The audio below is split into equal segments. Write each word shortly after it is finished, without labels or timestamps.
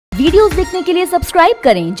Videos देखने के लिए सब्सक्राइब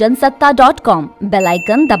करें जनसत्ता.com, बेल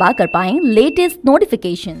आइकन दबाकर पाएं लेटेस्ट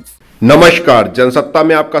नोटिफिकेशंस। नमस्कार, जनसत्ता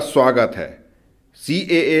में आपका स्वागत है।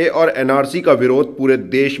 सीएए और एनआरसी का विरोध पूरे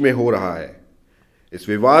देश में हो रहा है। इस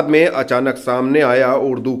विवाद में अचानक सामने आया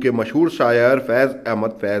उर्दू के मशहूर शायर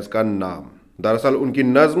अहमद फैज का नाम। दरअसल उनकी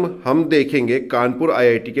नज्म हम देखेंगे कानपुर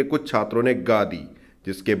आईआईटी के कुछ छात्रों ने गा दी,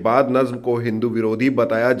 जिसके बाद नज्म को हिंदू विरोधी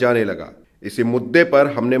बताया जाने लगा। इसी मुद्दे पर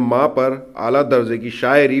हमने मां पर आला दर्जे की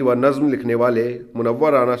शायरी व नज्म लिखने वाले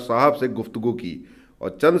मुनव्वर राना साहब से गुफ्तगू की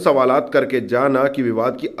और चंद सवालात करके जाना कि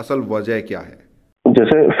विवाद की असल वजह क्या है।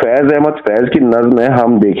 जैसे अहमद फैज की नज्म है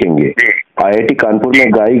हम देखेंगे, आईआईटी कानपुर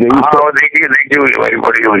में गाई गई। देखिए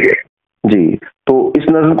बड़ी हुई है जी, तो इस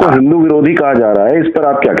नज्म को हिंदू विरोधी कहा जा रहा है, इस पर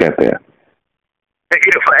आप क्या कहते हैं?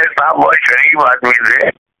 देखिए, फैज साहब बहुत शरीफ आदमी थे,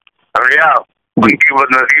 समझे आप। उनकी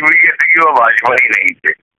बदनसीबी ये थी कि वो भाजपा ही नहीं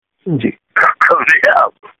थे जी, समझे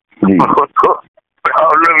आप। तो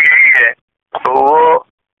प्रॉब्लम यही है। तो वो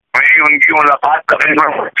मेरी उनकी मुलाकात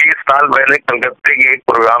तकरीबन 30 साल पहले कलकत्ते के एक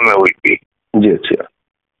प्रोग्राम में हुई थी जी। अच्छा,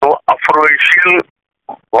 तो अफरोशियल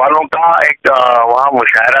वालों का एक वहाँ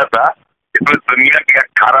मुशायरा था जिसमें दुनिया के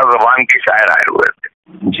 18 ज़बान के शायर आए हुए थे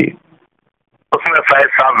जी। उसमें फैज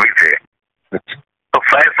साहब भी थे। अच्छा। तो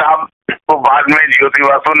फैज साहब को बाद में ज्योति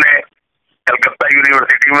बासु ने कलकत्ता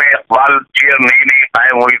यूनिवर्सिटी में इकबाल चेयर नई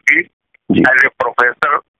कायम हुई थी, एज ए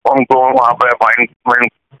प्रोफेसर उनको वहाँ पर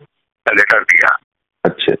अपॉइंटमेंट का लेटर दिया।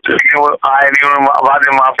 अच्छा। लेकिन वो आए नहीं, उन्होंने बाद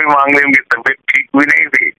में माफी मांग ली, उनकी तबीयत ठीक भी नहीं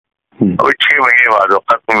थी। अभी 6 महीने बाद वो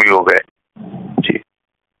खत्म भी हो गए जी।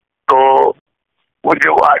 तो वो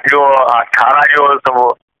जो 18 जो सब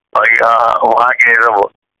वहाँ के सब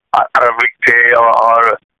अरबिक थे और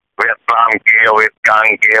वियतनाम के और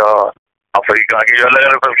वियतनाम के और अफ्रीका के जो अलग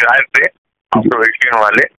अलग सब शायर थे ऑब्जर्वेशन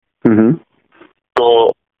वाले, तो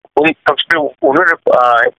उन सबसे उन्होंने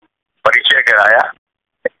परिचय कराया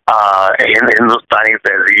हिंदुस्तानी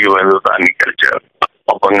तहजीब, हिंदुस्तानी कल्चर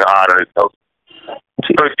और बंगाल सब।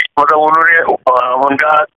 तो मतलब उन्होंने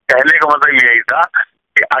उनका कहने का मतलब यही था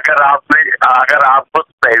कि अगर आपको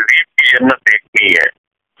तहजीब की जन्नत देखनी है,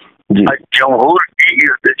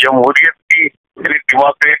 जमहूरियत की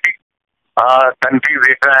डेमोक्रेटिक कंट्री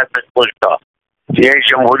देखना है सचमुच का, ये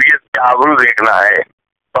जमहूरियत का आबरू देखना है,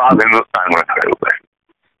 तो आप हिंदुस्तान में खड़े हुए हैं।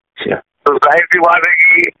 तो जाहिर सी बात है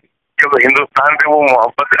कि जब हिंदुस्तान से वो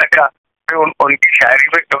मोहब्बत रखा, तो उनकी शायरी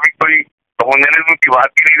में कभी कोई कम्युनलिज्म की बात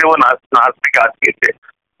ही नहीं थी। वो नास्तिक आदमी थे।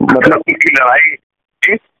 मतलब उनकी लड़ाई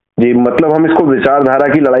जी, मतलब हम इसको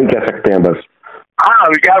विचारधारा की लड़ाई कह सकते हैं बस। हाँ,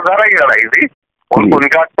 विचारधारा की लड़ाई थी।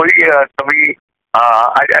 उनका कोई कभी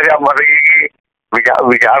मतलब कि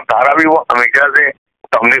विचारधारा भी वो हमेशा से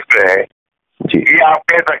कम्युनिस्ट रहे जी। ये आप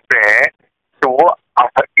कह सकते हैं तो वो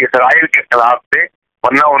इसराइल के खिलाफ थे,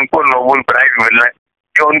 वरना उनको नोबेल प्राइज मिलना,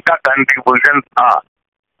 जो उनका कंट्रीब्यूशन था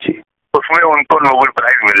जी, उसमें उनको नोबेल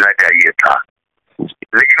प्राइज मिलना चाहिए था।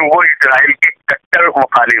 लेकिन वो इसराइल के कट्टर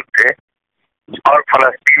मुखालिफ थे और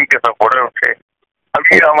फलस्तीन के सपोर्टर थे।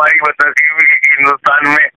 अभी हमारी बदनसीबी हिंदुस्तान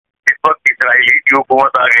में इस वक्त इसराइली की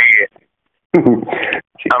हुकूमत आ गई है।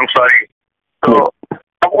 I'm sorry। तो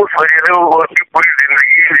अब उस वजह से वो उसकी पूरी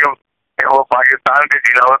जिंदगी जब वो पाकिस्तान से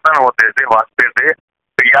जिलावतन होते थे, भागते थे,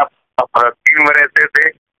 तो या फलस्तीन में रहते थे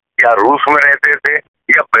या रूस में रहते थे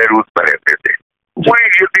या बेरूत में रहते थे। पूरी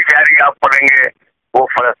जितनी शायरी आप पढ़ेंगे वो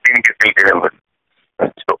फलस्तीन के सिलसिले में।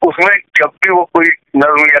 तो उसमें जब भी वो कोई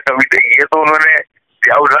नज्म या कविता, ये तो उन्होंने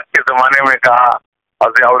ज़ियाउल हक के जमाने में कहा, और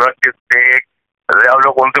ज़ियाउल हक ज़ियाउल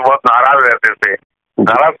हक उनसे बहुत नाराज रहते थे।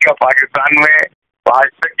 नाराज क्या, पाकिस्तान में आज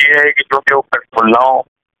तक ये है कि क्योंकि वो कटफुल्लाओं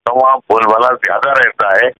तो वहाँ बोलबाला ज्यादा रहता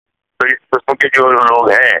है, तो इस किस्म के जो लोग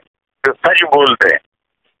हैं जो सच बोलते हैं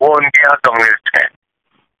वो उनके यहाँ कम्युनिस्ट हैं।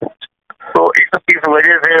 तो इस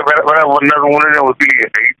वजह से बड़ा उन्होंने होती है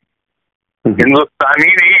कही हिंदुस्तानी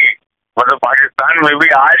नहीं, मतलब पाकिस्तान में भी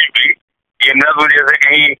आज भी ये नज्म जैसे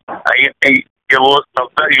कहीं कि वो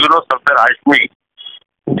सफदर हाशमी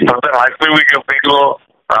भी जब कहीं वो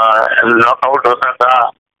लॉकआउट होता था,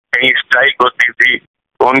 कहीं स्ट्राइक होती थी,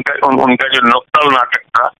 तो उनका जो नुक्कड़ नाटक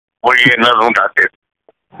था वो ये नज्म उठाते थे।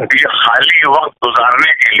 ये खाली वक्त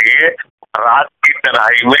गुजारने के लिए रात की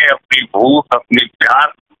तन्हाई में अपनी भूख, अपनी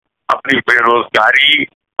प्यास, अपनी बेरोजगारी,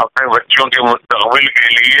 अपने बच्चों के मुस्तकबिल के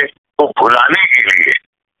लिए, तो भुलाने के लिए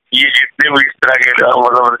ये जितने भी इस तरह के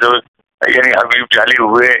मतलब जो यानी हबीब जाली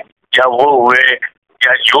हुए या वो हुए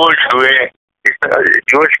या जोश हुए, इस तरह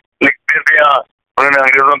जोश लिखते थे या उन्होंने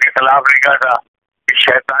अंग्रेजों के खिलाफ लिखा था कि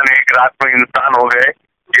शैतान एक रात में इंसान हो गए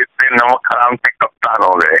जिससे नमक हराम से कप्तान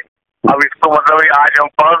हो गए। अब इसको मतलब आज हम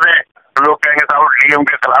पढ़ दें तो लोग कहेंगे साहब डीएम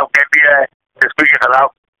के खिलाफ कह दिया है, एसपी के खिलाफ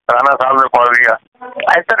राणा साहब ने पढ़ दिया।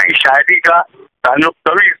 ऐसा नहीं, शायरी का ताल्लुक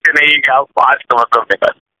कभी इससे नहीं कि आप आज का मतलब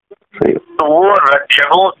निकाल तो वो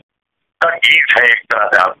रज्जकों का गीत है, एक तरह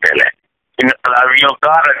से आप कह लें, इनकलाबियों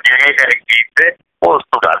का रज्जगे का एक गीत है, वो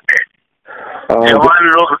उसको गाते हैं। जवान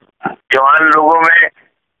लोगों में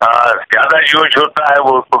ज्यादा जोश होता है,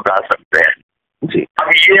 वो उसको गा सकते हैं जी। अब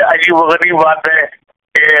ये अजीब गरीब बात है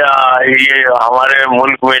कि ये हमारे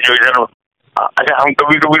मुल्क में जो इधर, अच्छा हम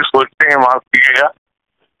कभी कभी सोचते हैं, माफ कीजिएगा,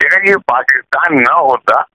 अगर ये पाकिस्तान ना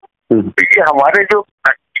होता तो ये हमारे जो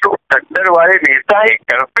कट्टर वाले नेता है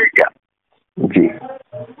करते क्या जी?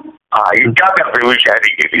 ये क्या करते हुए शायरी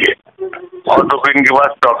के लिए, और तो फिर इनके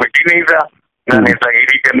पास टॉपिक ही नहीं था, ना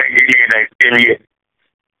नेतागिरी करने के लिए, ना इसके लिए।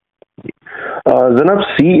 जनाब,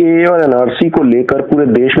 सीएए और एनआरसी को लेकर पूरे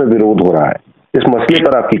देश में विरोध हो रहा है, इस मसले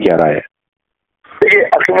पर आपकी क्या राय है? देखिए,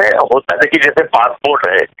 असल में होता है कि जैसे पासपोर्ट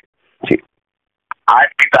है जी, आज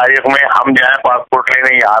की तारीख में हम जाए पासपोर्ट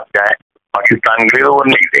लेने या आप जाए पाकिस्तान के लिए, तो वो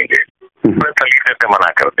नहीं देंगे, तरीके से मना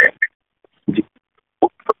कर देंगे जी।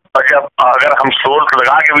 और जब अगर हम सोर्स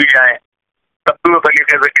लगा के भी जाए तब भी वो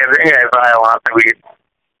तरीके से कह देंगे ऐसा है, वहां से भी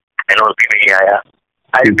एनओसी नहीं आया।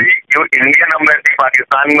 ऐसे ही जो इंडियन एम्बेसी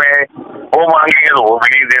पाकिस्तान में है वो मांगेंगे तो वो भी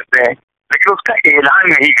नहीं देते हैं, लेकिन उसका ऐलान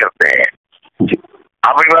नहीं करते हैं जी।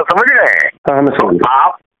 आप एक बात समझ रहे हैं?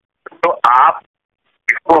 तो आप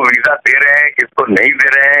किसको वीजा दे रहे हैं, किसको नहीं दे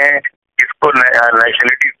रहे हैं, किसको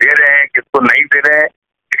नेशनलिटी दे रहे हैं, किसको नहीं दे रहे हैं,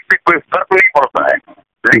 इससे कोई फर्क नहीं पड़ता है,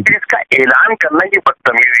 लेकिन इसका ऐलान करने की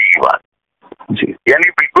बदतमीजी की बात जी। यानी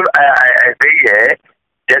बिल्कुल ऐसे ही है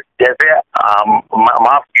जैसे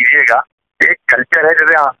माफ कीजिएगा, एक कल्चर है,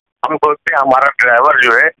 जैसे हम सोचते हैं हमारा ड्राइवर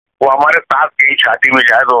जो है वो हमारे साथ कहीं शादी में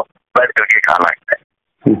जाए तो बैठ करके खाना खाए,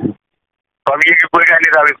 तो अब ये कि कोई कह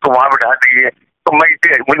नहीं साहब इसको वहां बैठा दीजिए, तो मैं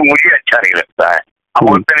इसे मुझे अच्छा नहीं लगता है। अब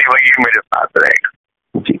बोलते नहीं भाई ये मेरे साथ रहेगा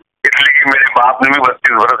जी, इसलिए कि मेरे बाप ने भी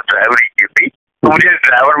 32 वर्ष ड्राइवरी की थी, तो मुझे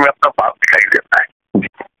ड्राइवर में अपना बाप दिखाई देता है।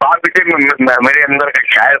 बाप इसे मेरे अंदर का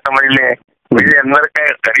शायर समझ लें, मेरे अंदर का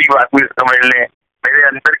गरीब आदमी समझ लें, मेरे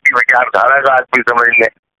अंदर की विचारधारा का आदमी समझ लें,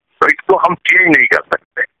 तो इसको हम चेंज नहीं कर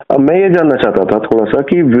सकते। अब मैं ये जानना चाहता था थोड़ा सा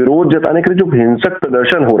कि विरोध जताने के लिए जो हिंसक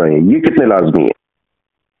प्रदर्शन हो रहे हैं ये कितने लाजमी है?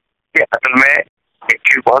 कि असल में एक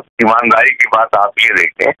चीज बहुत ईमानदारी की बात आप ये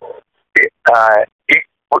देखें कि एक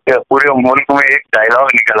पूरे मुल्क में एक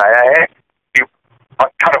डायलॉग निकल आया है कि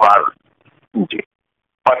पत्थरबाज जी,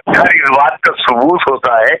 पत्थर इस बात का सबूत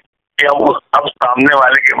होता है कि अब सामने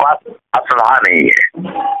वाले के पास असलाह नहीं है।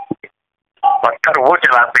 पत्थर वो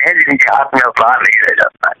चलाते हैं जिनके हाथ में असलाह नहीं रह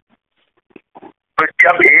जाता है। तो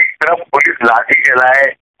जब एक तरफ पुलिस लाठी चलाए,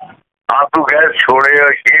 आंसू गैस छोड़े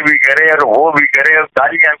और ये भी करे और वो भी करे और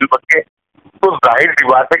गालियां भी बके, तो जाहिर सी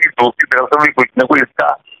बात है कि दूसरी तरफ से भी कुछ न कुछ इसका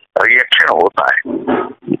रिएक्शन होता है।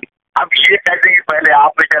 अब ये कहते हैं कि पहले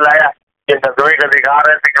आपने चलाया, ये नजवे का दिखा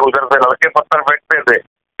रहे थे कि उधर से लड़के पत्थर फेंकते थे,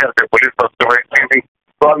 इधर से पुलिस पत्थर फेंकती थी,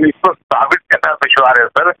 तो अब इसको साबित करना दुश्वार है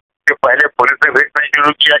सर कि पहले पुलिस ने भेजना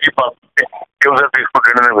शुरू किया कि उधर से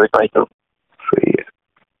स्टूडेंट ने भेजना शुरू।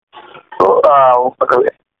 तो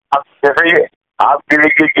अब जैसे ये आप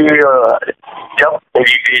देखिए कि जब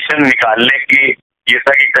एजुकेशन निकालने की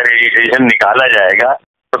जैसा कि एजुकेशन निकाला जाएगा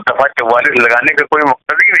तो दफा 44 लगाने का कोई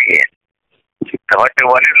मकसद ही नहीं है। दफा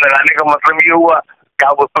 44 लगाने का मतलब ये हुआ कि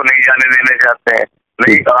आप उसको नहीं जाने देना चाहते हैं,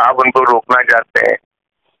 नहीं आप उनको रोकना चाहते हैं।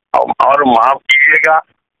 और माफ कीजिएगा,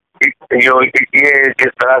 जो ये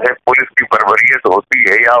जिस तरह से पुलिस की बर्बरियत होती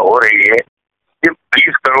है या हो रही है, ये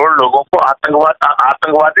 20 करोड़ लोगों को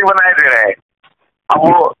आतंकवादी बनाए दे रहे हैं। अब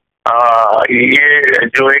वो ये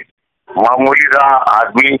जो एक मामूली सा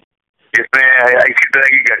आदमी जिसने इसी तरह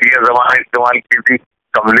की घटिया जबान इस्तेमाल की थी,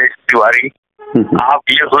 कमलेश तिवारी, आप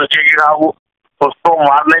ये सोचिए कि ना वो उसको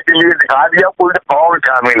मारने के लिए दिखा दिया पूरे कौन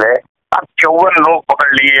शामिल है। अब 54 लोग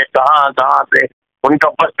पकड़ लिए, कहाँ से उनका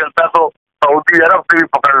बस चलता तो सऊदी अरब से भी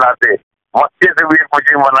पकड़ लाते, मक्के से भी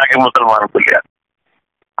मुझे मना के मुसलमान को लिया।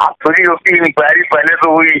 आप सोचिए उसकी इंक्वायरी पहले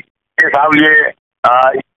तो हुई कि साहब ये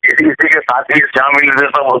इसी के साथ ही शामिल थे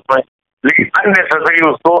सब उसमें, लेकिन अननेसेसरी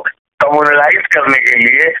उसको कम्युनलाइज करने के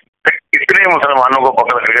लिए कितने मुसलमानों को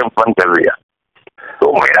पकड़ करके बंद कर दिया।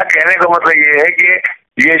 तो मेरा कहने का मतलब ये है कि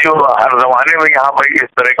ये जो हर जमाने में यहाँ पर इस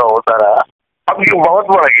तरह का होता रहा, अब ये बहुत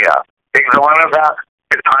बढ़ गया। एक जमाना था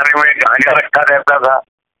थाने में गांजा रखा रहता था,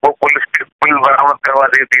 वो पुलिस बरामद करवा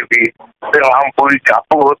देती थी, फिर वहां पूरी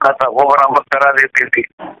चाकू होता था वो बरामद करा देती थी,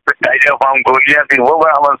 फिर टाइगर फार्म गोलियां थी वो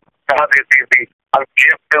बरामद करा देती थी। अब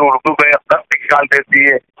जेब से उर्दू का खत निकाल देती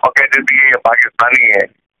है और कह देती है ये पाकिस्तानी है।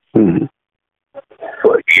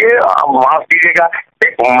 तो ये माफ कीजिएगा,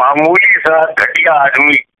 एक मामूली सा घटिया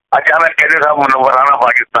आदमी अचानक कहते साहब मुनव्वर राना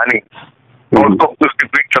पाकिस्तानी, तो उसको उसकी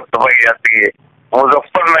पीठ थपथपाई जाती है।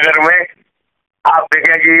 मुजफ्फरनगर में आप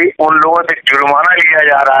देखें कि उन लोगों से जुर्माना लिया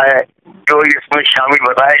जा रहा है जो इसमें शामिल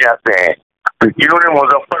बताए जाते हैं, जिन्होंने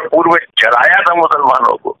मुजफ्फरपुर में जलाया था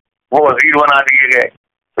मुसलमानों को, वो वजीर बना दिए गए।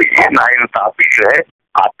 तो ये नाइंसाफी जो है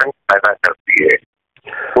आतंक पैदा करती है।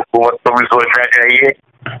 हुकूमत को भी सोचना चाहिए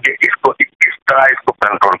कि इसको किस तरह इसको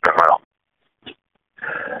कंट्रोल करना हो।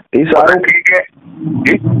 इस आरोप ठीक है,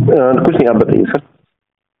 कुछ नहीं, आप बताइए सर।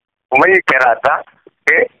 मैं ये कह रहा था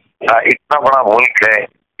कि इतना बड़ा मुल्क है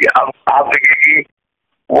कि अब आप देखिए कि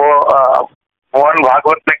वो मोहन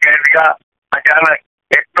भागवत ने कह दिया अचानक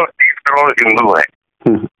 130 करोड़ हिंदू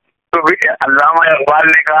हैं। तो भी अल्लामा इकबाल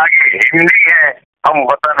ने कहा कि हिंदी है हम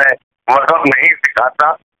वतन है, मजहब नहीं सिखाता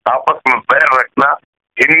आपस में बैर रखना,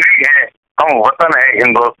 हिंदी है हम वतन है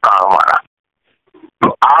हिंदुस्तान हमारा।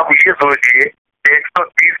 तो आप ये सोचिए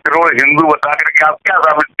 130 करोड़ हिंदू बता करके आप क्या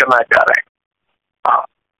साबित करना चाह रहे हैं?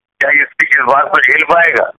 क्या ये स्पीच इस बात को झेल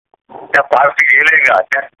पाएगा? क्या पारसी झेलेगा?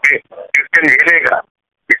 क्या क्रिश्चियन झेलेगा?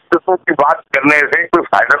 इस किस्म की बात करने से कोई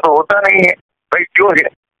फायदा तो होता नहीं है भाई। क्यों है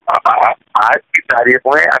आज की तारीख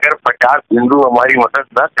में अगर 50 हिंदू हमारी मदद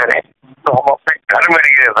न करें तो हम अपने घर में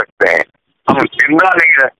नहीं रह सकते हैं, हम जिंदा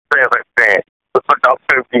नहीं रह सकते हैं। उसमें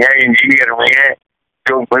डॉक्टर भी हैं, इंजीनियर भी हैं,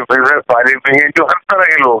 जो बिजनेस वाले भी हैं, जो हर तरह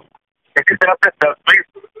के लोग। इसी तरह से 10-20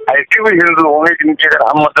 ऐसे भी हिंदू होंगे जिनकी अगर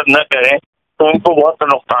हम मदद न करें तो उनको बहुत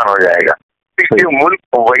नुकसान हो जाएगा। इसलिए मुल्क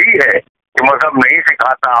वही है कि मजहब नहीं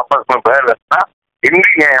सिखाता आपस में बैर रखना,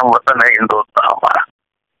 हिंदी है हम वतन है हिंदुस्तान हमारा।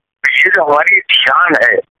 ये जो हमारी शान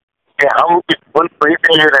है कि हम इस मुल्क में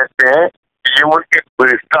ही रहते हैं, ये मुल्क एक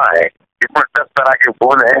गुलिस्तां है जिसमें 10 तरह के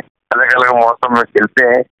फूल हैं, अलग अलग मौसम में खिलते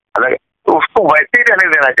हैं अलग, तो उसको वैसे ही रहने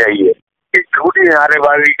देना चाहिए कि झूठी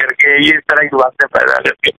नारेबाजी करके ये इस तरह की बातें पैदा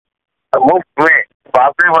करके मुफ्त में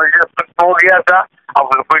बाबरी मस्जिद तक हो गया था। अब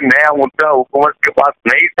कोई नया मुद्दा हुकूमत के पास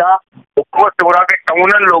नहीं था, हुकूमत से बुरा के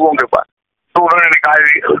कम्युनल लोगों के पास, तो उन्होंने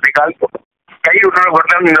निकाल कई उन्होंने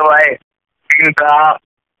बटन दबाए, 3 तलाक,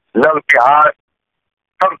 लव जिहाद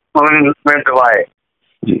सब में दबाए।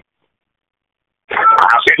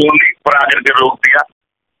 आखिर लीग पर आकर के रोक दिया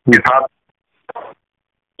कि साहब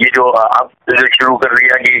ये जो आप शुरू कर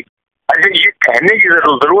दिया कि अच्छा ये कहने की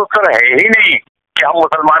जरूरत सर है ही नहीं कि हम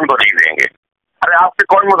मुसलमान को नहीं देंगे। अरे आपसे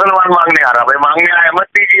कौन मुसलमान मांगने आ रहा? भाई मांगने आए मत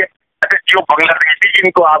दीजिए। अच्छा जो बांग्लादेशी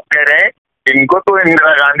जिनको आप कह रहे हैं इनको तो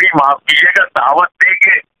इंदिरा गांधी माफ कीजिएगा दावत दे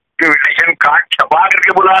के इन्विटेशन कार्ड छपा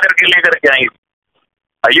करके बुला करके लेकर के आई।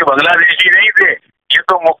 ये बांग्लादेशी नहीं थे, ये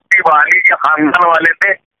तो मुफ्ती बहाली के खानदान वाले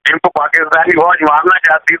थे जिनको पाकिस्तानी फौज मारना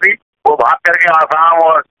चाहती थी। वो भाग करके आसाम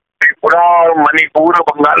और त्रिपुरा और मणिपुर और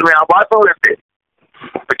बंगाल में आबाद हुए थे।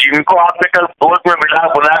 तो जिनको आपने कल दोस्त में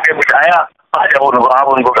बुला के बिठाया, आज आप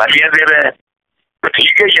उनको गालियां दे रहे हैं। तो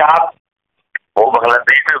ठीक है, ये आप वो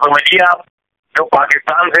बांग्लादेश में समझिए, आप जो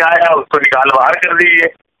पाकिस्तान से आया उसको निकाल बाहर कर दीजिए।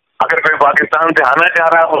 अगर कोई पाकिस्तान से आना चाह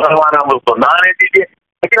रहा है मुसलमान, आप उसको ना आने दीजिए।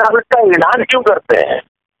 लेकिन आप इसका ऐलान क्यों करते हैं?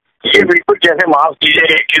 ये बिल्कुल जैसे माफ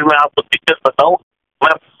कीजिए, एक चीज मैं आपको दिक्कत बताऊं,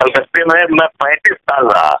 मैं कलकत्ते में मैं 35 साल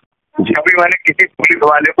रहा, कभी मैंने किसी पुलिस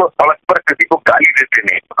वाले को सड़क पर किसी को गाली देते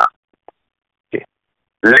नहीं सुना।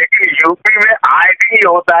 लेकिन यूपी में आए दिन ये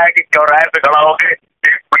होता है कि चौराहे पे खड़ा होकर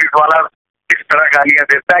एक पुलिस वाला इस तरह गालियां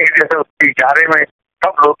देता है जैसे उसके इशारे में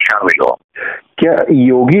सब लोग शामिल हो। क्या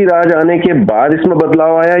योगी राज आने के बाद इसमें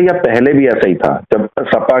बदलाव आया या पहले भी ऐसा ही था? जब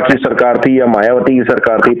सपा की सरकार थी या मायावती की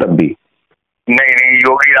सरकार थी तब भी? नहीं,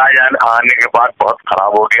 योगी राज आने के बाद बहुत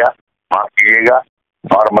खराब हो गया, माफ कीजिएगा।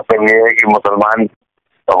 और मतलब ये है कि मुसलमान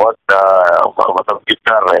बहुत मतलब जिस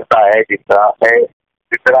तरह रहता है, जिस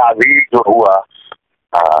तरह अभी जो हुआ,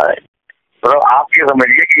 तो आप ये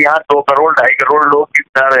समझिए कि यहाँ 2 करोड़ 2.5 करोड़ लोग किस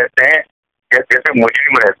तरह रहते हैं जैसे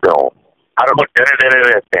मुजरिम रहते हो, हर वक्त डरे डरे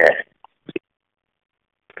रहते हैं।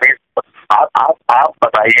 आप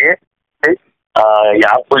बताइए,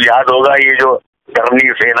 आपको याद होगा ये जो करनी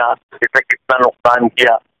सेना इसने कितना नुकसान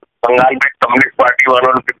किया, बंगाल में कम्युनिस्ट पार्टी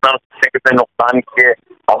वालों ने कितने नुकसान किए,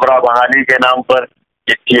 अमरा बहाली के नाम पर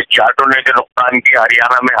ये चाटों ने जो नुकसान किया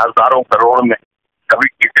हरियाणा में हजारों करोड़ में, कभी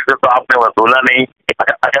किसी से तो आपने वसूला नहीं।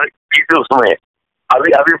 अगर किसी उसमें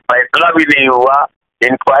अभी फैसला भी नहीं हुआ,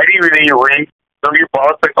 इंक्वायरी भी नहीं हुई, क्योंकि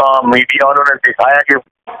बहुत से मीडिया वालों ने दिखाया कि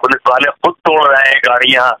पुलिस वाले खुद तोड़ रहे हैं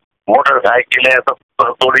गाड़ियां, मोटरसाइकिलें सब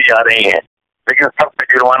तोड़ी जा रही हैं, लेकिन सबसे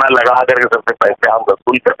जुर्माना लगा करके सबसे पैसे आप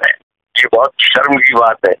वसूल कर रहे हैं। ये बहुत शर्म की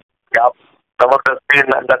बात है कि आप जबरदस्ती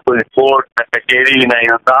न कोई कोर्ट न कचहरी न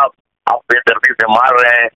इंसाफ, आप बेदर्दी से मार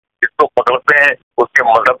रहे हैं। जिसको पकड़ते हैं उसके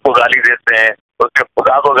मजहब को गाली देते हैं, उसके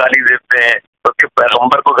खुदा को गाली देते हैं, उसके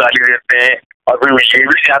पैगंबर को गाली देते हैं, और फिर ये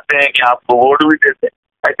भी चाहते हैं कि आपको वोट भी देते हैं।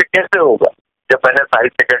 ऐसे कैसे होगा? जब मैंने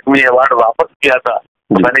साहित्य अकेडमी अवार्ड वापस किया था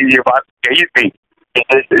तो मैंने ये बात कही थी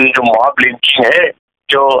कि जो मॉब लिंचिंग है,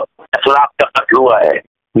 जो अखलाक का कत्ल हुआ है,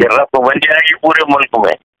 ये रस्म बन जाएगी पूरे मुल्क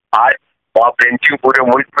में। आज मॉब लिंचिंग पूरे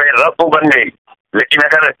मुल्क में रस्म बन गई, लेकिन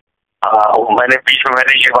अगर मैंने बीच में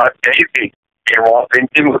मैंने ये बात कही थी कि वो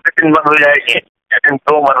लिंचिंग उसी दिन बंद हो जाएगी, लेकिन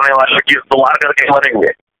तो मरने वाले की तो मार करके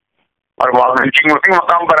मरेंगे और वहां लिंचिंग उसी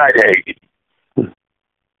मकाम पर आ जाएगी।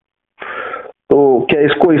 तो क्या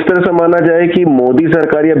इसको इस तरह से माना जाए कि मोदी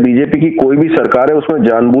सरकार या बीजेपी की कोई भी सरकार है उसमें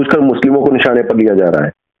जानबूझकर मुस्लिमों को निशाने पर लिया जा रहा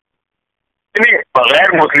है? नहीं,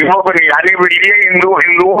 बगैर मुस्लिमों को निशाने पर लिए हिंदुओं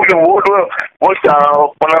के वोट वो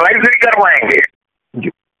पोलराइज नहीं कर पाएंगे।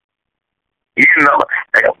 ये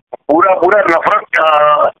पूरा नफरत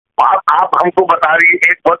आप हमको बता रही,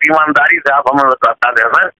 एक बहुत ईमानदारी से आप हमें बताता थे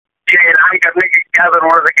सर, ये ऐलान करने की क्या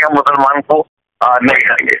जरूरत है कि हम मुसलमान को नहीं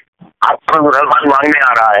करेंगे। आपको मुसलमान मांगने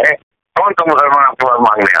आ रहा है, कौन सा मुसलमान आपके पास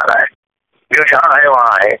मांगने आ रहा है? जो जहाँ है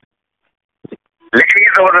वहाँ है। लेकिन ये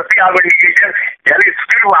जबरदस्ती आप इंडिकेशन, यानी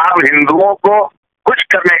सिर्फ आप हिंदुओं को कुछ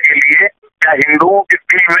करने के लिए या हिंदुओं के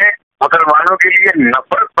दिल में मुसलमानों के लिए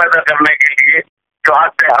नफरत पैदा करने के लिए, जो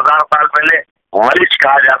आज से 1000 साल पहले मलिश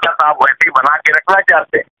कहा जाता था, आप वैसे ही बना के रखना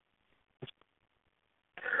चाहते हैं।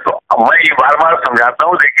 तो मैं ये बार बार समझाता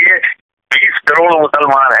हूँ, देखिए 20 करोड़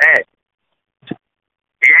मुसलमान हैं,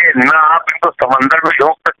 ये ना आप इनको समंदर में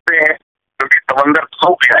झोंक सकते हैं क्योंकि समंदर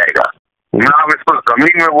सूख जाएगा, ना आप इसको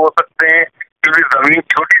जमीन में बो सकते हैं क्योंकि जमीन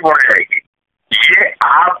छोटी पड़ जाएगी। ये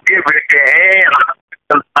आपके बेटे हैं,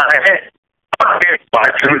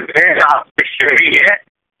 आपके आपके शहरी है,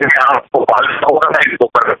 आपको पालना होगा, इनको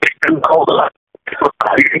परवरिश करना होगा, इसको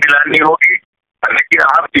तालीम दिलानी होगी। लेकिन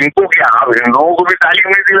आप इनको क्या, आप हिंदुओं को भी तालीम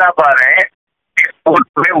नहीं दिला पा रहे हैं। स्कूल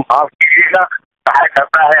में माफ कीजिएगा कहा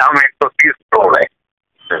जाता है हम 130 करोड़ है,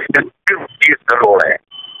 30 करोड़ है,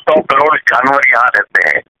 100 करोड़ जानवर यहाँ रहते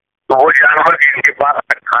हैं। तो वो जानवर जिनके पास न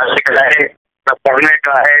खाने का है, न पढ़ने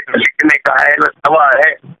का है, न लिखने का है, न दवा है,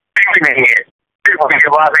 कुछ नहीं है, सिर्फ उनके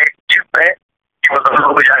पास एक चीज है कि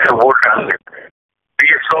मतलब को जाकर वोट डाल देते हैं। तो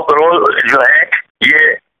ये 100 करोड़ जो है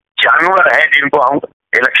ये जानवर है जिनको हम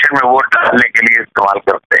इलेक्शन में वोट डालने के लिए इस्तेमाल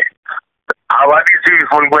करते हैं। आबादी से इस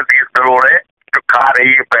मुल्क में 30 करोड़ है जो खा रही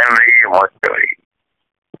है, पहन रही है, मौज कर रही है।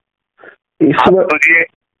 सोचिए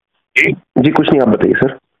जी कुछ नहीं, आप बताइए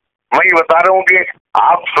सर। मैं ये बता रहा हूँ कि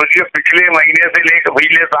आप सोचिए पिछले महीने से लेकर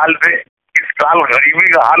पिछले साल से इस साल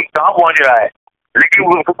गरीबी का हाल कहाँ पहुंच रहा है, लेकिन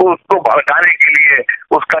उसको भड़काने के लिए,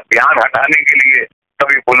 उसका ध्यान हटाने के लिए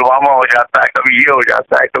कभी पुलवामा हो जाता है, कभी ये हो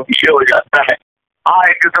जाता है, कभी ये हो जाता है। हाँ,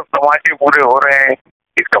 ऐसे सब तमाशे पूरे हो रहे हैं।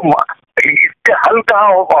 इससे हल कहाँ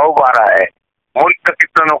हो पा रहा है? मुल्क का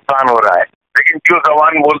कितना नुकसान हो रहा है, लेकिन जो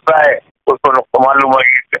जबान बोलता है उसको मालूम है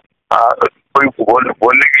कि कोई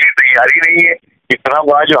बोलने के लिए तैयारी नहीं है। इतना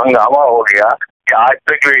बड़ा जो हंगामा हो गया कि आज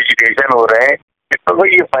तक जो एजुकेशन हो रहे हैं, तो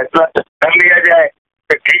ये फैसला कर लिया जाए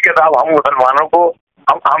तो ठीक है साहब, हम मुसलमानों को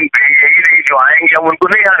हम देंगे ही नहीं, जो आएंगे हम उनको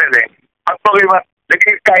नहीं आने देंगे, अब तो भी बात।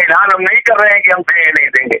 लेकिन इसका ऐलान हम नहीं कर रहे हैं कि हम देंगे नहीं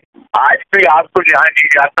देंगे। आज भी आपको जहाँ जी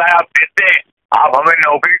जाता है आप देते हैं। आप हमें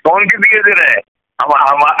नौकरी कौन सी दिए दे रहे हैं? हम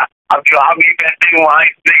अब जो आप ये कहते हैं वहाँ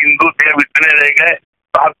इतने हिंदू थे, अब इतने रह गए,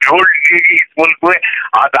 तो आप जोड़ लीजिए कि इस मुल्क में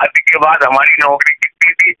आजादी के बाद हमारी नौकरी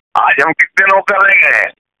कितनी थी, आज हम कितने नौकर रह गए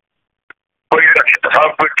हैं। कोई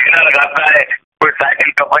ठेला लगाता है, कोई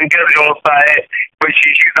साइकिल का पंचर जोड़ता है, कोई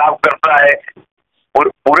शीशी साफ करता है, और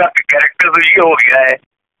पूरा कैरेक्टर तो ये हो गया है।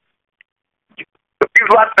 तो किस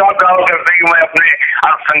बात का आप दावा करते हैं कि मैं अपने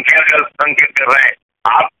अल्पसंख्यक कर रहे हैं?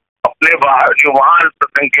 आप अपने बाहर जो वहाँ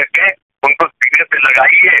अल्पसंख्यक है उनको सीने से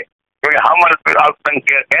लगाइए, क्योंकि हम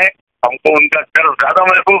अल्पसंख्यक हैं, हमको उनका दर्द ज्यादा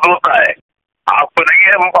महसूस होता है। आपको नहीं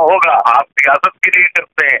है होगा, आप सियासत के लिए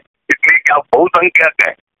करते हैं इसलिए कि आप बहुसंख्यक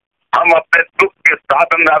हैं। हम अपने दुख के साथ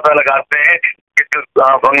अंदाजा लगाते हैं कि जो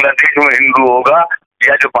बांग्लादेश में हिंदू होगा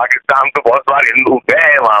या जो पाकिस्तान में बहुत बार हिंदू गए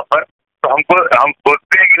हैं वहां पर, तो हम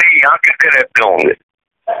सोचते हैं कि नहीं यहाँ कैसे रहते होंगे।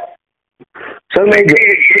 सर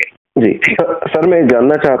मैं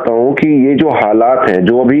जानना चाहता हूं कि ये जो हालात हैं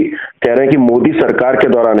जो अभी कह रहे हैं कि मोदी सरकार के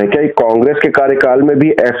दौरान है, क्या कांग्रेस के कार्यकाल में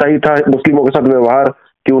भी ऐसा ही था मुस्लिमों के साथ व्यवहार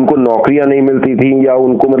कि उनको नौकरियां नहीं मिलती थी या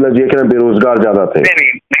उनको मतलब ये कहना बेरोजगार ज्यादा थे?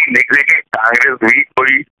 नहीं, देखिए कांग्रेस भी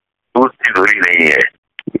कोई दूसरी धुरी नहीं है।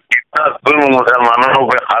 जितना जुल्म मुसलमानों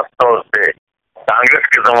पर खासतौर से कांग्रेस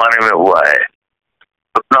के जमाने में हुआ है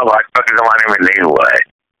उतना भाजपा के जमाने में नहीं हुआ है।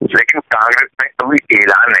 लेकिन कांग्रेस ने कभी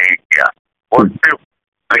ऐलान नहीं किया, और सिर्फ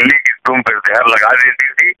बिल्ली की तुम पर जहर लगा देती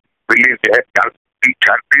थी, बिल्ली जहर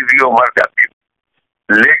छाटती थी और मर जाती थी।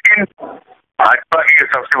 लेकिन भाजपा की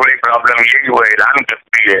सबसे बड़ी प्रॉब्लम ये वो ऐलान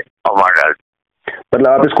करती है और मार डालती। मतलब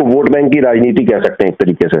आप इसको वोट बैंक की राजनीति कह सकते हैं एक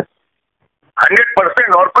तरीके से?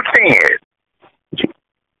 100%, और कुछ नहीं है जी।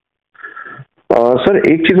 सर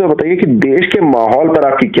एक चीज में बताइए कि देश के माहौल पर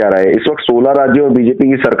आपकी क्या राय है? इस वक्त 16 राज्यों में बीजेपी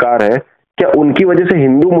की सरकार है, क्या उनकी वजह से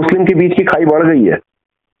हिंदू मुस्लिम के बीच की खाई बढ़ गई है?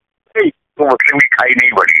 तो मुस्लिम की खाई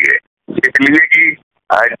नहीं बढ़ी है, इसलिए कि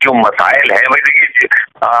जो मसाइल है, देखिए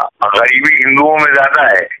गरीबी हिंदुओं में ज्यादा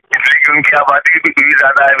है, इसलिए कि उनकी आबादी भी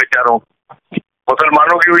ज्यादा है बेचारों।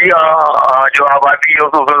 मुसलमानों की भी जो आबादी है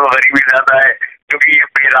उसमें गरीबी ज्यादा है, क्योंकि ये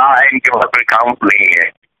बेराह है, इनके पास कोई काम नहीं है,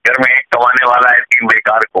 घर में एक कमाने वाला है, 3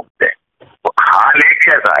 बेकार घूमते हैं। तो हाल एक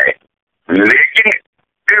जैसा है, लेकिन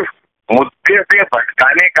सिर्फ मुद्दे से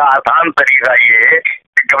भटकाने का आसान तरीका ये है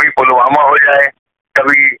कि कभी पुलवामा हो जाए,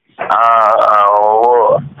 कभी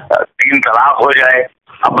वो 3 तलाक हो जाए।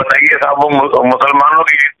 अब बताइए साहब, वो मुसलमानों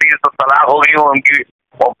की जितनी तो तलाक होगी वो उनकी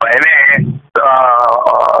वो बहनें हैं,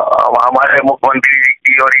 हमारे मुख्यमंत्री जी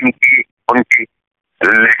की और इनकी उनकी,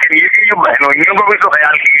 लेकिन ये कि जो बहनोइयों को भी तो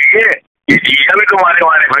ख्याल कीजिए, ये जीजा भी तो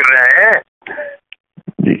मारे फिर रहे हैं।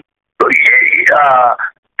 तो ये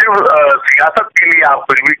सिर्फ सियासत के लिए आप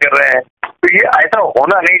कुछ भी कर रहे हैं, तो ये ऐसा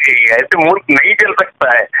होना नहीं चाहिए, ऐसे मुल्क नहीं चल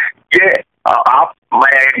सकता है। ये आप,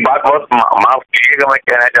 मैं एक बात बहुत माफ कीजिएगा, मैं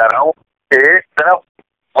कहना चाह रहा हूँ, एक तरफ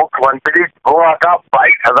मुख्यमंत्री गोवा का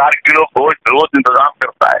 22,000 किलो गोश्त रोज इंतजाम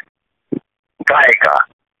करता है गाय का,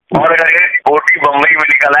 और अगर एक बोटी बम्बई में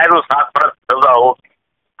निकल आए तो 7% सजा हो।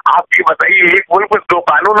 आप ये बताइए, एक मुल्क में 2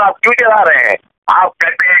 कानून आप क्यों चला रहे हैं? आप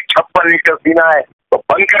कहते हैं 56 लीटर पीना है, तो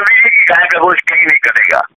बंद कर दीजिए कि गाय का गोश्त कहीं नहीं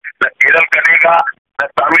कटेगा, न केरल कटेगा, न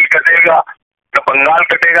तमिल कटेगा, न बंगाल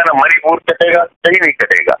कटेगा, न मणिपुर कटेगा, कहीं नहीं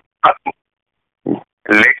कटेगा।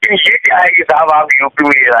 लेकिन ये क्या है कि साहब, आप यूपी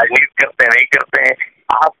में राजनीति करते नहीं करते हैं,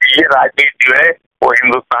 आप ये राजनीति जो है वो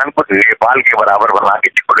हिंदुस्तान को नेपाल के बराबर बना के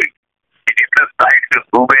छोड़ी। जितने साइड के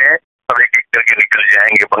सूबे हैं सब एक एक करके निकल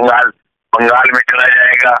जाएंगे, बंगाल में चला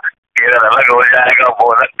जाएगा, केरल अलग हो जाएगा, वो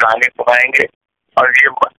अलग कहानी सुनाएंगे। और ये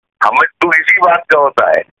हमें तो इसी बात का होता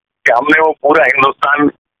है कि हमने वो पूरा हिंदुस्तान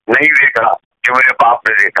नहीं देखा जो मेरे बाप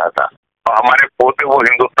ने देखा था, और हमारे पोते वो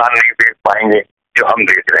हिंदुस्तान नहीं देख पाएंगे जो हम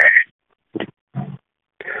देख रहे हैं।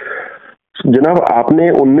 जनाब, आपने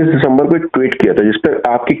 19 दिसंबर को एक ट्वीट किया था जिसपे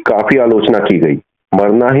आपकी काफी आलोचना की गई।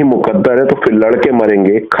 मरना ही मुकद्दर है तो फिर लड़के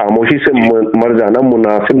मरेंगे, खामोशी से मर जाना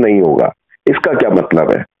मुनासिब नहीं होगा। इसका क्या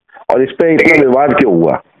मतलब है और इस पे इतना विवाद क्यों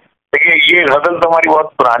हुआ? देखिए, ये गजल तो हमारी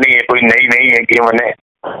बहुत पुरानी है, कोई नई नहीं है कि मैंने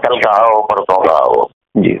कल कहा हो परसों कहा हो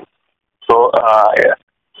जी। तो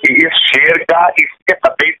इस शेर का इसके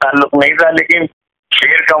कतई ताल्लुक नहीं था, लेकिन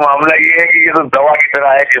शेर का मामला ये है कि ये तो दवा की तरह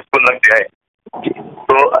है, जिसको लग जाए।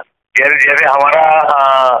 तो जैसे हमारा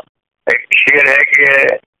एक शेर है कि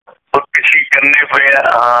खुदकुशी करने पे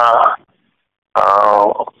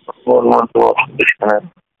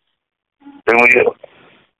तो मुझे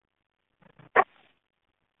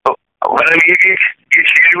तो ये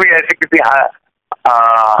शेर भी ऐसे किसी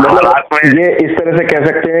मतलब ये इस तरह से कह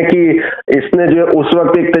सकते हैं कि इसने जो उस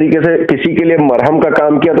वक्त एक तरीके से किसी के लिए मरहम का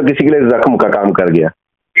काम किया तो किसी के लिए जख्म का काम कर गया।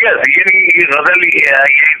 यस, ये गजल ये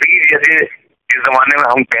जैसे इस जमाने में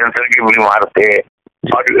हम कैंसर के बीमार थे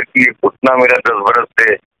और ये घुटना मेरा 10 बरस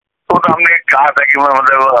थे, तो हमने कहा था कि मैं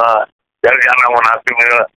मतलब घर जाना मुनासिब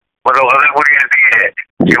है। मतलब गजल पूरी ऐसी है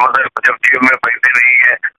कि मतलब जब जेब में पैसे नहीं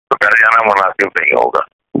है तो घर जाना मुनासिब नहीं होगा।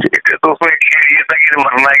 तो उसमें एक शेर ये था कि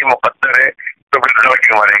मरना ही मुकद्दर है तो फिर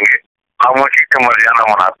लड़के मरेंगे, खामोशी से मर जाना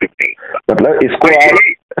मुनासिब नहीं। मतलब इसको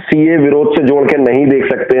आप सीए विरोध से जोड़ के नहीं देख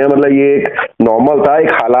सकते हैं, मतलब ये एक नॉर्मल था,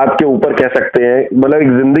 एक हालात के ऊपर कह सकते हैं, मतलब एक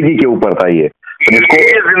जिंदगी के ऊपर था ये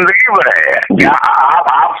जिंदगी पर है। क्या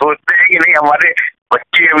आप सोचते हैं कि नहीं, हमारे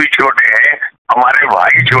बच्चे अभी छोटे हैं, हमारे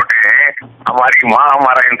भाई छोटे हैं, हमारी माँ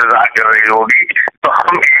हमारा इंतजार कर रही होगी, तो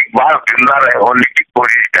हम एक बार जिंदा होने की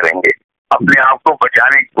कोशिश करेंगे, अपने आप को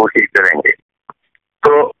बचाने की कोशिश करेंगे।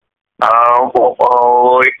 तो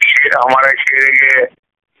एक शेर हमारा शेर है कि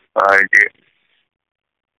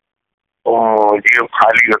जी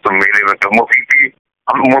खाली हो तो मेले में, तो मुफलिसी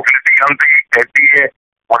हमसे ये कहती है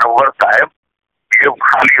मुनव्वर साहब, ये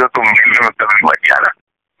खाली हो तो मेले में कभी मत जाना।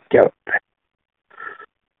 क्या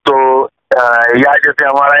तो या जैसे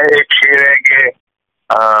हमारा एक शेर है कि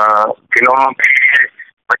खिलौनों के लिए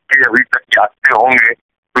बच्चे अभी तक जागते होंगे,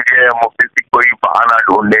 तुझे मुफलिसी कोई बहाना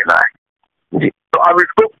ढूंढ लेना है जी। तो अब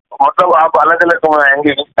इसको मतलब आप अलग अलग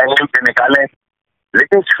एंगल से निकालें,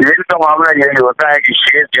 लेकिन शेर का मामला यही होता है कि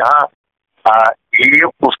शेर जहाँ ये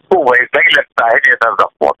उसको वैसा ही लगता है जैसा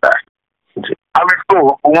जख्म होता है जी। अब इसको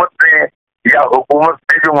हुकूमत से या हुकूमत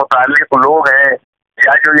से जो मुताल्लिक लोग हैं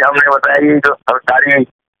या जो हमने बताया ये जो सरकारी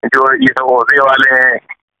जो ये सब ओहदे वाले हैं,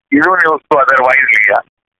 इन्होंने उसको अदरवाइज लिया।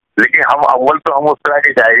 लेकिन हम अव्वल तो हम उस तरह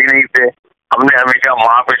के शायरी नहीं थे, हमने हमेशा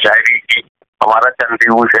माँ पे शायरी की, हमारा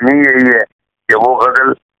कंट्रीब्यूशन ही यही है कि वो गजल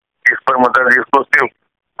जिस पर मतलब जिसको सिर्फ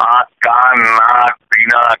आँख कान नाक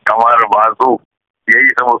सीना कमर बाजू यही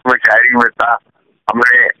सब उसमें शायरी में था,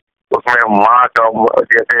 हमने उसमें माँ का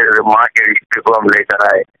जैसे माँ के रिश्ते को हम लेकर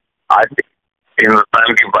आए। आज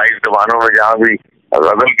हिंदुस्तान की 22 जबानों में जहाँ भी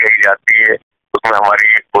गजल कही जाती है उसमें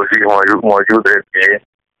हमारी एक कोशिश मौजूद रहती है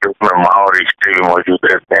उसमें माँ और रिश्ते भी मौजूद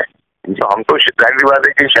रहते हैं। तो हम तो जाहिर बात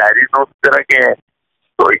है कि शायरी तो उस तरह के हैं,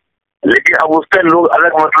 तो लेकिन अब उससे लोग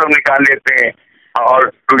अलग मतलब निकाल लेते हैं और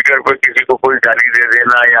ट्विटर पर किसी को कोई गाली दे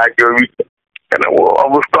देना या जो भी है ना, वो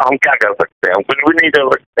अब उसको हम क्या कर सकते हैं, हम कुछ भी नहीं कर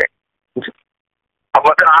सकते। अब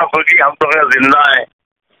मतलब आप सोचिए, हम तो अगर जिंदा है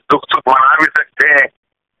दुख सुख मना भी सकते हैं।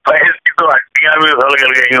 फैज की तो हड्डियां भी उछल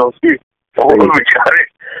कर गई हैं उसकी, वो बेचारे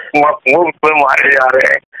मुफ्त में मारे जा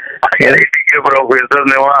रहे हैं। आईआईटी के प्रोफेसर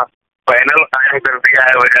ने वहाँ पैनल कायम कर दिया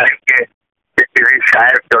है बजाय के किसी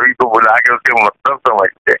शायर कवि को बुला के उसके मतलब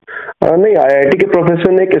समझते। नहीं, आईआईटी के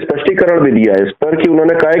प्रोफेसर ने एक स्पष्टीकरण भी दिया है इस पर कि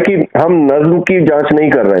उन्होंने कहा है कि हम नज्म की जांच नहीं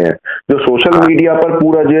कर रहे हैं। जो सोशल मीडिया पर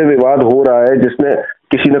पूरा जो विवाद हो रहा है, जिसने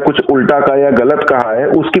किसी ने कुछ उल्टा कहा या गलत कहा है,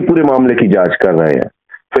 उसकी पूरे मामले की जांच कर रहे हैं।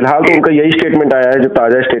 फिलहाल तो उनका यही स्टेटमेंट आया है, जो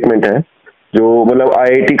ताजा स्टेटमेंट है, जो मतलब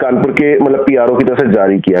आईआईटी कानपुर के मतलब पीआरओ की तरफ से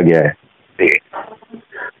जारी किया गया है।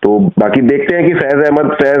 तो बाकी देखते हैं कि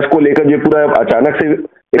फैज को लेकर जो पूरा अचानक से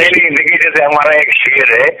नहीं, देखिए जैसे हमारा एक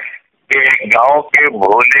शेर है कि गांव के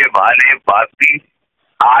भोले भाले बाती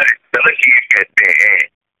आज तरक ये कहते हैं,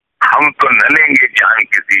 हम तो न लेंगे जान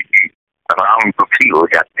किसी की, राम दुखी हो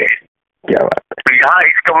जाते हैं। क्या बात है। तो यहाँ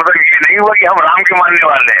इसका मतलब ये नहीं हुआ कि हम राम के मानने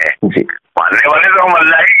वाले हैं जी, मानने वाले तो हम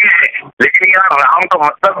अल्लाह ही के हैं, लेकिन यहाँ राम का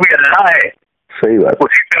मतलब भी अल्लाह है। सही बात।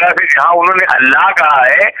 उसी तरह से जहाँ उन्होंने अल्लाह कहा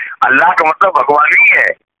है, अल्लाह का मतलब भगवान ही है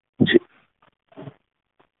जी।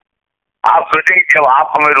 आप सोचें, जब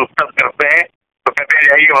आप हमें रुख्सत करते हैं तो कहते हैं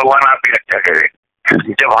जाइए भगवान आपकी रक्षा करे,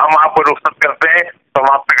 जब हम आपको रुख्सत करते हैं तो हम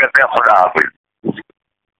आपसे कहते हैं खुदा हाफिज।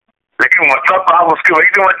 लेकिन मतलब तो आप उसकी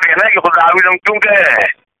वही समझते हैं ना कि खुदा हाफिज हम क्यों कह रहे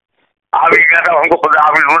हैं। आप ये कहते हैं हमको खुदा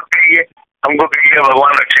हाफिज मत कहिए, हमको कहिए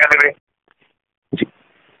भगवान रक्षा करे।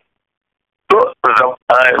 तो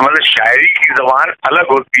मतलब शायरी की जबान अलग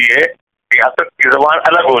होती है, सियासत की जबान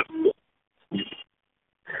अलग होती है।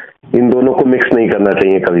 इन दोनों को मिक्स नहीं करना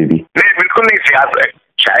चाहिए कभी भी। नहीं, बिल्कुल नहीं। सियासत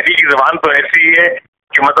शायरी की जबान तो ऐसी है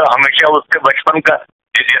कि मतलब हमेशा उसके बचपन का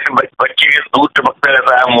जैसे बच्चे के दूध चमकता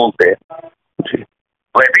रहता है मुंह पे,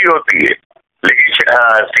 वैसी होती है। लेकिन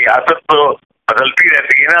सियासत तो बदलती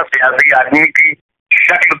रहती है ना। सियासी आदमी की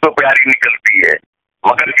शक्ल तो प्यारी निकलती है,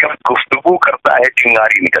 मगर जब गुफ्तगू करता है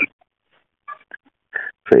चिंगारी निकलती है।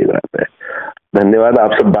 सही बात है। धन्यवाद,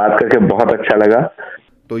 आपसे बात करके बहुत अच्छा लगा।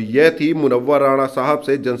 तो यह थी मुनव्वर राणा साहब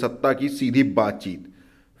से जनसत्ता की सीधी बातचीत।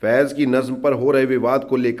 फैज़ की नज़्म पर हो रहे विवाद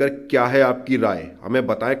को लेकर क्या है आपकी राय, हमें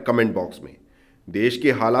बताएं कमेंट बॉक्स में। देश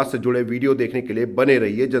के हालात से जुड़े वीडियो देखने के लिए बने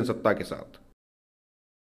रहिए जनसत्ता के साथ।